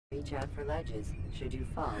reach out for ledges should you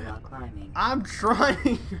fall while climbing. I'm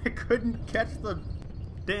trying. I couldn't catch the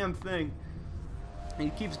damn thing.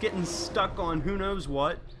 He keeps getting stuck on who knows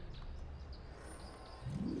what.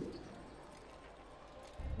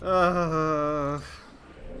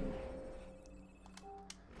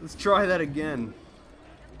 Let's try that again.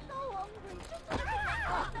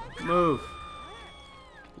 Move.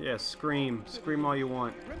 Yeah, scream. Scream all you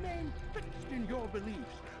want. Remain fixed in your beliefs,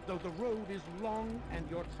 though the road is long and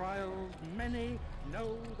your trials many.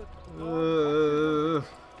 Know that the Lord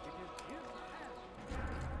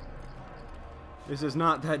This is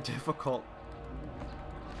not that difficult.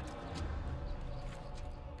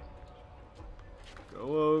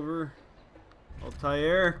 Go over.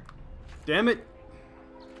 Altair. Damn it.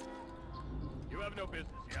 You have no business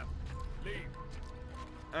here. Leave.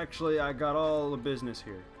 Actually, I got all the business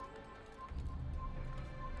here.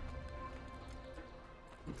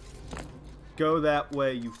 Go that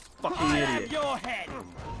way, you fucking idiot. Have your head.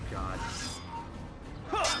 God.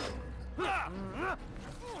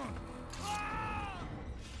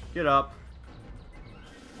 Get up.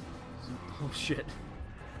 Oh shit.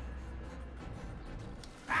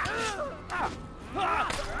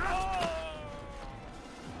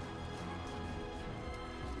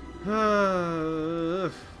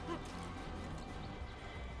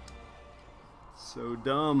 So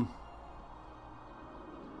dumb.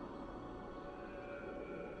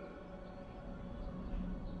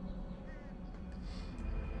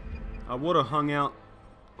 I would have hung out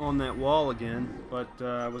on that wall again, but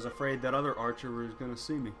I was afraid that other archer was going to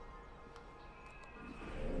see me.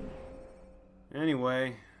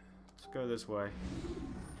 Anyway, let's go this way.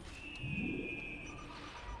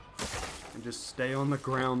 And just stay on the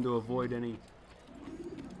ground to avoid any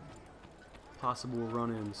possible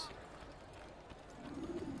run-ins.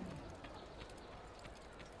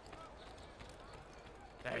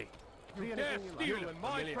 Hey, you dare steal in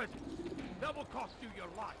my presence. That will cost you your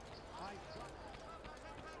life.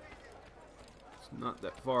 It's not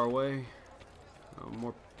that far away.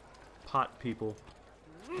 More pot people.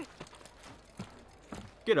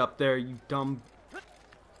 Get up there, you dumb...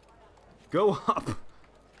 Go up!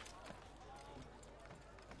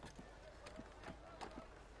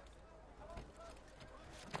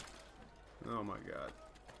 Oh my god.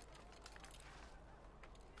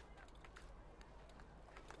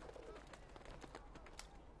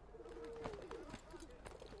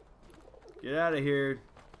 Get out of here.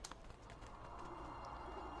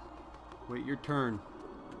 Wait your turn.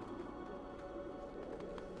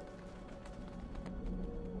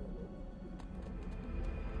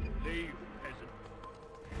 Leave, peasant.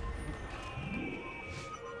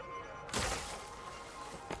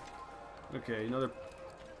 Okay, another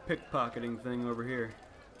pickpocketing thing over here.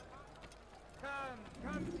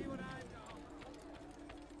 Come see what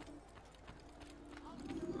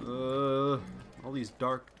I know. All these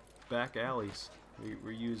dark back alleys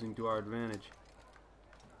we're using to our advantage.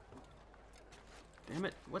 Damn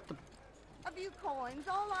it, what the... A few coins,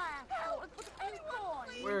 all I ask for is for a few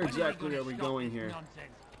coins. Where exactly are we going here?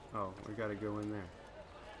 Oh, we gotta go in there.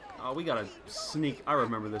 Oh, we gotta sneak. I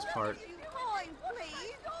remember this part. Coins,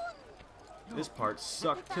 please. This part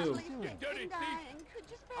sucked too. You dirty thief!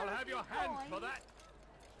 I'll have your hands for that.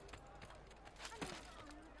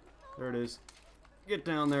 There it is. Get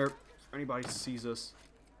down there if anybody sees us.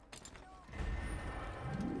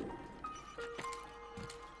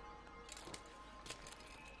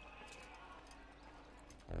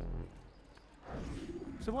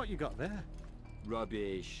 So what you got there?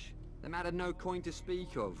 Rubbish. The man had no coin to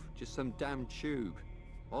speak of, just some damn tube.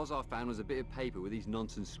 All I found was a bit of paper with these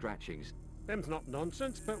nonsense scratchings. Them's not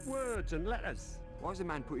nonsense, but words and letters. Why is a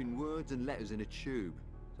man putting words and letters in a tube?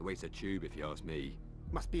 It's a waste of tube if you ask me.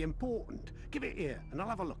 Must be important. Give it here, and I'll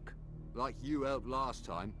have a look. Like you helped last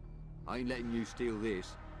time. I ain't letting you steal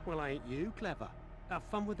this. Well, ain't you clever? Have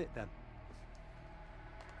fun with it then.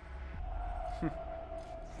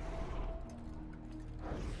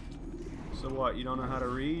 So what, you don't know how to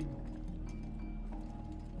read?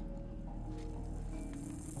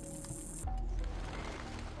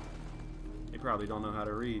 They probably don't know how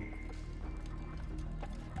to read.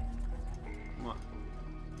 Come on.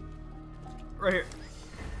 Right here.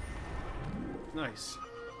 Nice.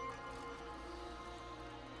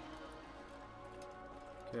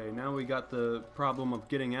 Okay, now we got the problem of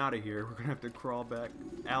getting out of here. We're gonna have to crawl back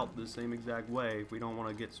out the same exact way if we don't want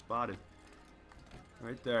to get spotted.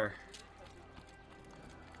 Right there.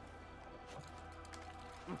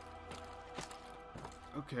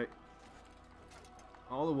 Okay.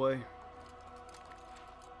 All the way.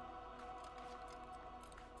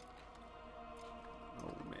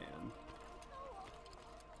 Oh man.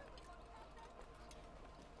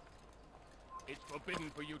 It's forbidden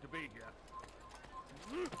for you to be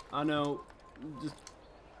here. I know. Just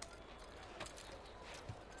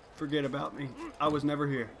forget about me. I was never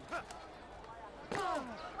here.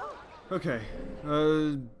 Okay.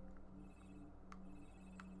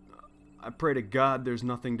 I pray to God there's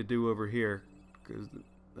nothing to do over here, because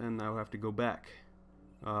then I'll have to go back.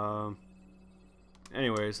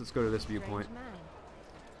 Anyways, let's go to this viewpoint.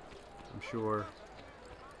 I'm sure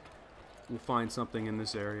we'll find something in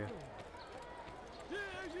this area.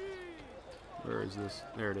 Where is this?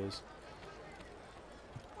 There it is.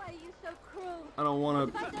 Why are you so cruel? I don't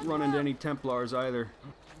want to run into any Templars either.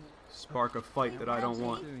 Spark a fight that I don't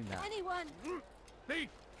want. Anyone, Thief!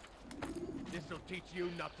 This'll teach you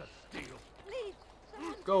not to steal. please.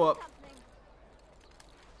 Someone Go do up. something.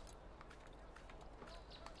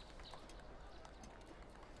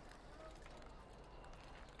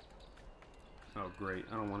 Oh great,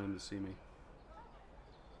 I don't want him to see me.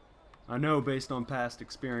 I know based on past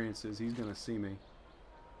experiences he's gonna see me.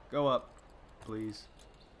 Go up, please.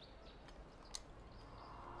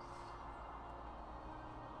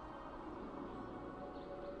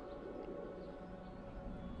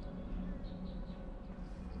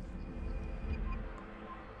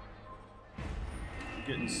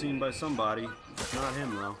 Getting seen by somebody. It's not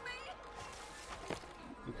him though.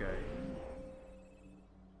 Okay.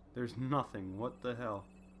 There's nothing. What the hell?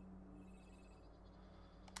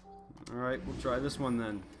 Alright, we'll try this one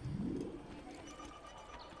then.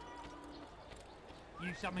 You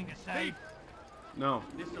something to say? No.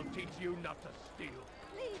 This'll teach you not to steal.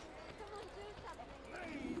 Please, someone do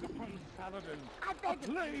something. Plague upon Saladin, I a beg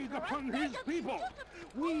of plague you, sir, I upon beg his of you, people. just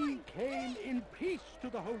a We boy. came in peace to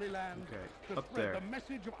the Holy Land Okay, to up spread there. the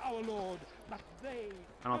message of our Lord, but they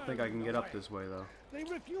I don't think I can turned get up away. this way though. They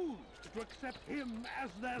refused to accept him as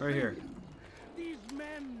their Right here. savior. These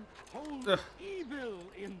men hold Ugh. evil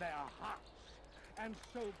in their hearts, and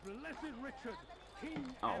so blessed Richard, King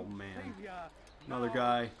Oh, and man. Savior, Another now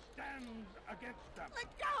guy. stands against them.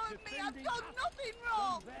 Let go of me. I've defending done us nothing from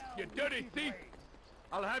wrong. their You dirty wicked thief! ways.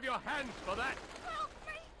 I'll have your hands for that. Help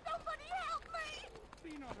me. Somebody help me.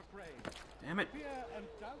 Be not afraid. Damn it. Fear and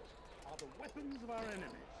doubt are the weapons of our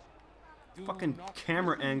enemies. Do Fucking not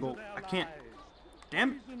camera listen to angle. their I can't. lies.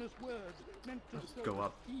 Damn it. Poisonous words meant to Let's sow go the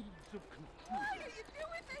up. seeds of Why are confusion. you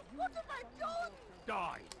doing this? What have I done?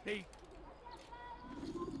 Die, thief!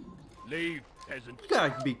 Leave, peasant. You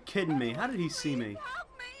gotta be kidding me. How did he see me? Help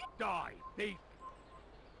me. Die, thief!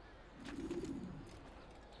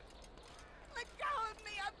 Let go of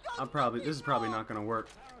me. I've done This is nothing probably wrong. not gonna work.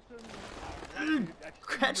 Saracens,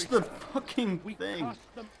 Catch the fucking we thing.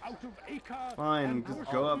 cast them out of Acre Fine, and just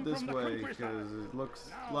pushed go up them this from the way, countryside. because it looks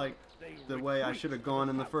Now like they the way I retreat should have to gone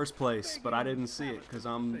in the south, first place, but I didn't see it, because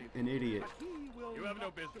I'm begging an idiot. but he will You have no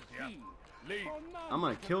not business here. succeed. Leave. For none I'm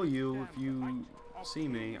gonna can kill you withstand if you the might of see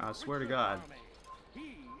me, King I swear to Richard's God. army.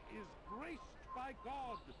 He is graced by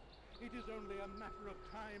God. It is only a matter of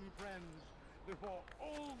time, friends, before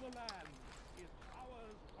all the land is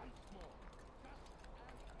ours once more.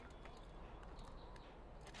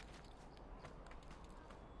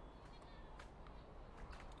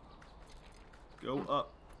 Go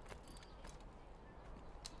up.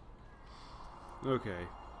 Okay.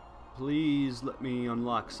 Please let me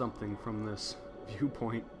unlock something from this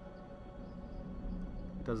viewpoint.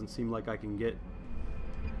 It doesn't seem like I can get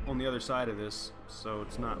on the other side of this, so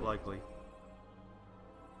it's not likely.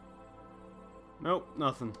 Nope,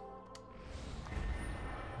 nothing.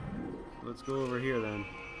 Let's go over here then.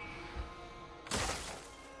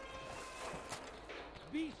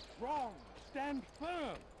 Be strong. Stand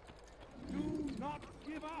firm. Do not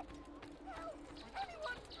give up. Help.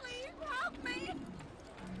 Anyone, please help me.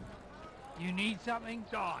 You need something?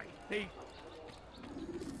 Die, thief!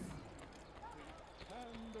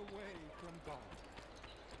 Turned away from God.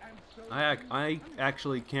 And so I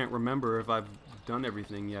actually can't remember if I've done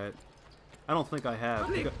everything yet. I don't think I have.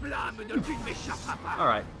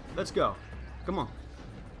 Alright, let's go. Come on.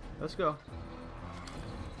 Let's go.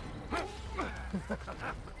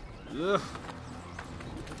 Ugh.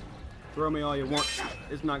 Throw me all you want.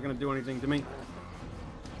 It's not gonna do anything to me.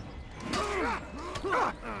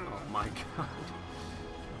 Oh my god.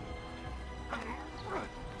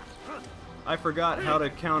 I forgot how to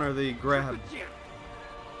counter the grab.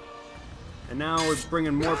 And now we're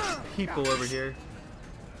bringing more people over here.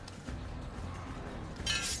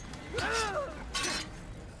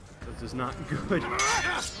 This is not good.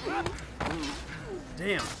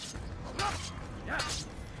 Damn.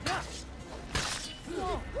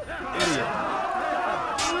 Idiot.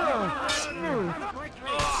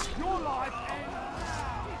 your life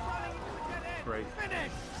Great.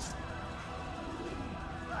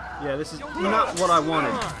 Yeah, this is not what I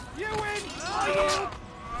wanted. You win!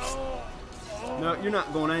 No, you're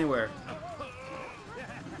not going anywhere.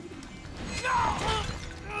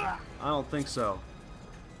 I don't think so.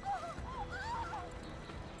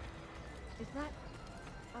 Is that...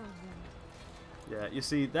 Oh, no. Yeah, you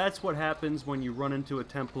see, that's what happens when you run into a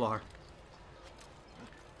Templar.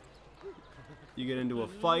 You get into a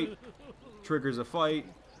fight, triggers a fight,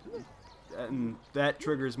 and that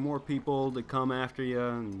triggers more people to come after you,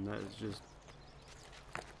 and that's just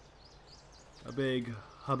a big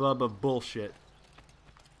hubbub of bullshit.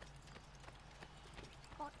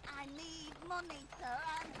 But I need money, sir.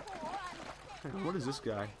 I'm poor. I'm sick. What is this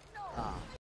guy? No.